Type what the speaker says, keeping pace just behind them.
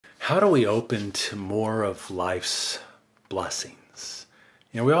how do we open to more of life's blessings?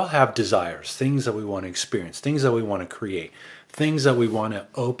 We all have desires, things that we want to experience, things that we want to create, things that we want to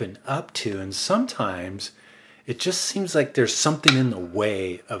open up to. And sometimes it just seems like there's something in the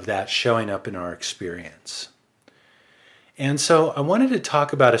way of that showing up in our experience. And so I wanted to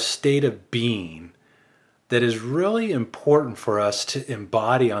talk about a state of being that is really important for us to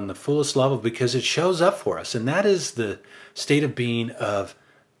embody on the fullest level because it shows up for us. And that is the state of being of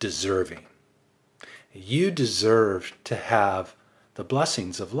deserving. You deserve to have the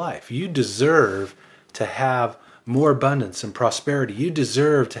blessings of life. You deserve to have more abundance and prosperity. You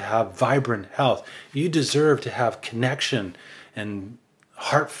deserve to have vibrant health. You deserve to have connection and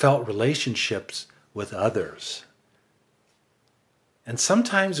heartfelt relationships with others. And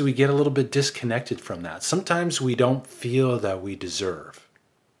sometimes we get a little bit disconnected from that. Sometimes we don't feel that we deserve.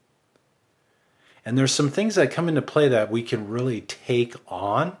 And there's some things that come into play that we can really take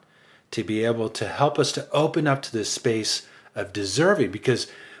on to be able to help us to open up to this space of deserving, because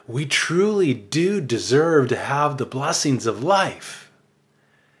we truly do deserve to have the blessings of life.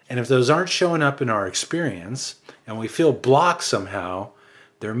 And if those aren't showing up in our experience and we feel blocked somehow,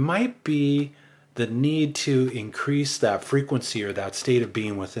 there might be the need to increase that frequency or that state of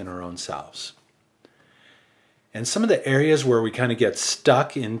being within our own selves. And some of the areas where we kind of get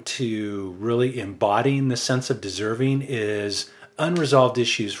stuck into really embodying the sense of deserving is unresolved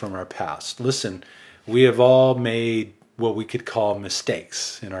issues from our past. Listen, we have all made what we could call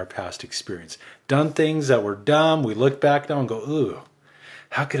mistakes in our past experience. Done things that were dumb. We look back now and go, ooh,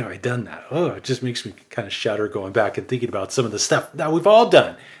 how could I have done that? Oh, it just makes me kind of shudder going back and thinking about some of the stuff that we've all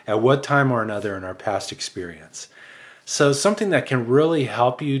done at one time or another in our past experience. So something that can really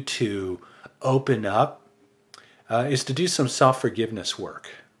help you to open up is to do some self-forgiveness work.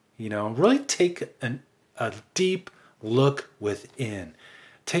 Really take a deep look within.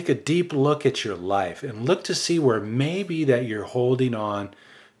 Take a deep look at your life and look to see where maybe that you're holding on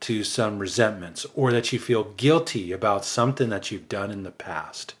to some resentments or that you feel guilty about something that you've done in the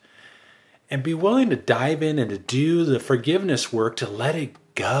past. And be willing to dive in and to do the forgiveness work to let it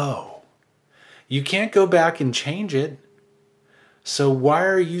go. You can't go back and change it. So why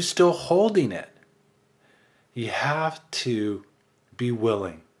are you still holding it? You have to be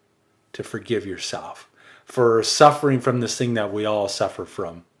willing to forgive yourself for suffering from this thing that we all suffer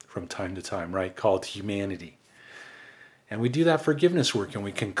from time to time, right? Called humanity. And we do that forgiveness work and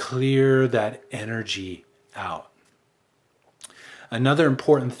we can clear that energy out. Another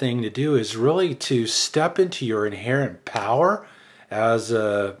important thing to do is really to step into your inherent power as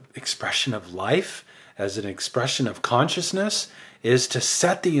an expression of life, as an expression of consciousness, is to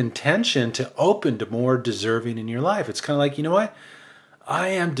set the intention to open to more deserving in your life. It's kind of like, you know what? I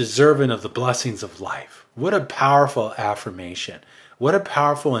am deserving of the blessings of life. What a powerful affirmation. What a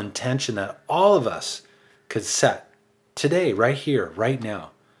powerful intention that all of us could set today, right here, right now,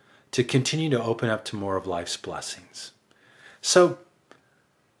 to continue to open up to more of life's blessings. So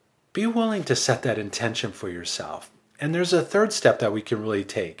be willing to set that intention for yourself. And there's a third step that we can really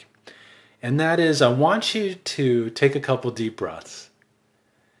take. And that is, I want you to take a couple deep breaths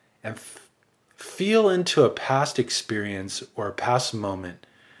and feel into a past experience or a past moment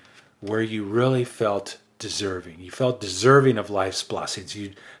where you really felt deserving. You felt deserving of life's blessings.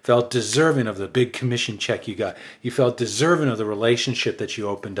 You felt deserving of the big commission check you got. You felt deserving of the relationship that you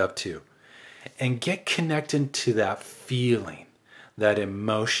opened up to. And get connected to that feeling, that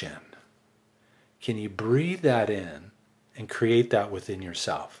emotion. Can you breathe that in and create that within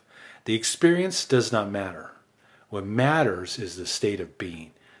yourself? The experience does not matter. What matters is the state of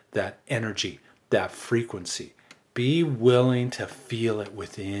being, that energy, that frequency. Be willing to feel it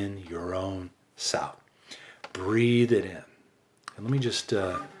within your own self. Breathe it in. And let me just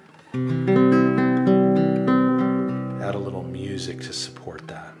add a little music to support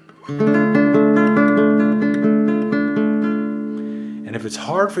that. And if it's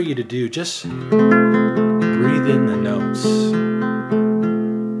hard for you to do, just breathe in the notes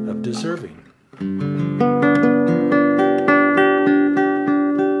of deserving.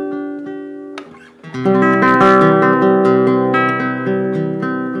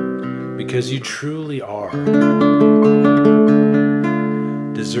 Because you truly are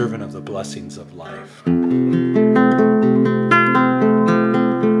deserving of the blessings of life.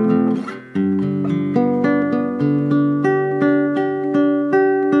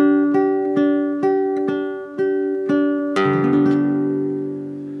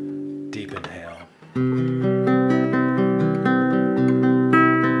 Deep inhale.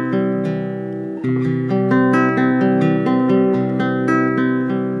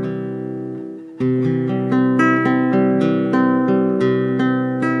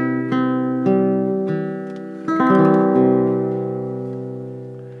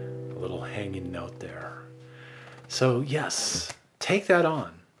 So yes, take that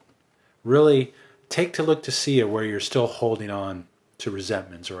on. Really take to look to see where you're still holding on to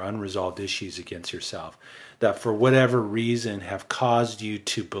resentments or unresolved issues against yourself that for whatever reason have caused you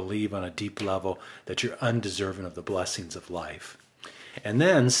to believe on a deep level that you're undeserving of the blessings of life. And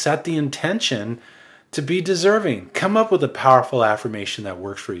then set the intention to be deserving. Come up with a powerful affirmation that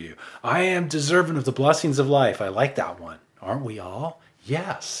works for you. I am deserving of the blessings of life. I like that one. Aren't we all?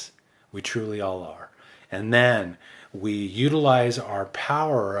 Yes, we truly all are. And then we utilize our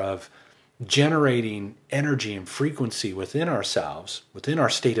power of generating energy and frequency within ourselves, within our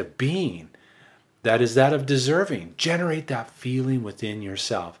state of being, that is that of deserving. Generate that feeling within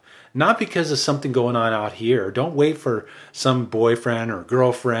yourself. Not because of something going on out here. Don't wait for some boyfriend or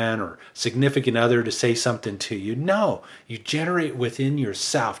girlfriend or significant other to say something to you. No, you generate within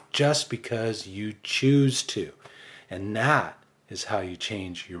yourself just because you choose to. And that is how you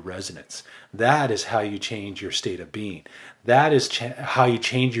change your resonance. That is how you change your state of being. That is how you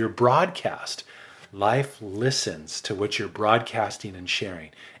change your broadcast. Life listens to what you're broadcasting and sharing,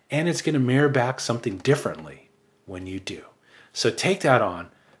 and it's going to mirror back something differently when you do. So take that on,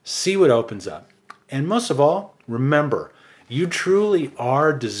 see what opens up, and most of all, remember, you truly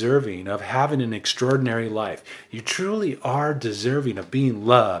are deserving of having an extraordinary life. You truly are deserving of being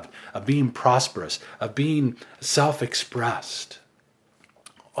loved, of being prosperous, of being self-expressed.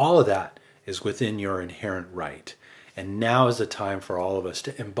 All of that is within your inherent right. And now is the time for all of us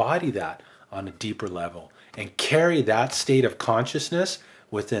to embody that on a deeper level and carry that state of consciousness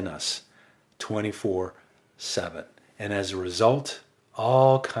within us 24/7. And as a result,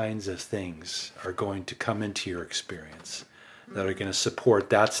 all kinds of things are going to come into your experience that are going to support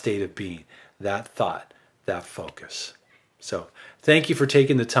that state of being, that thought, that focus. So thank you for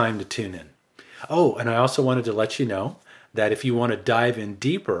taking the time to tune in. Oh, and I also wanted to let you know that if you want to dive in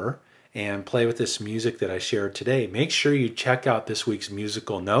deeper and play with this music that I shared today, make sure you check out this week's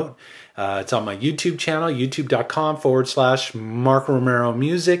musical note. It's on my YouTube channel, youtube.com/Mark Romero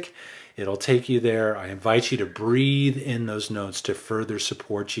Music. It'll take you there. I invite you to breathe in those notes to further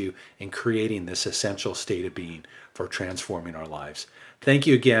support you in creating this essential state of being for transforming our lives. Thank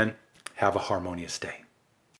you again. Have a harmonious day.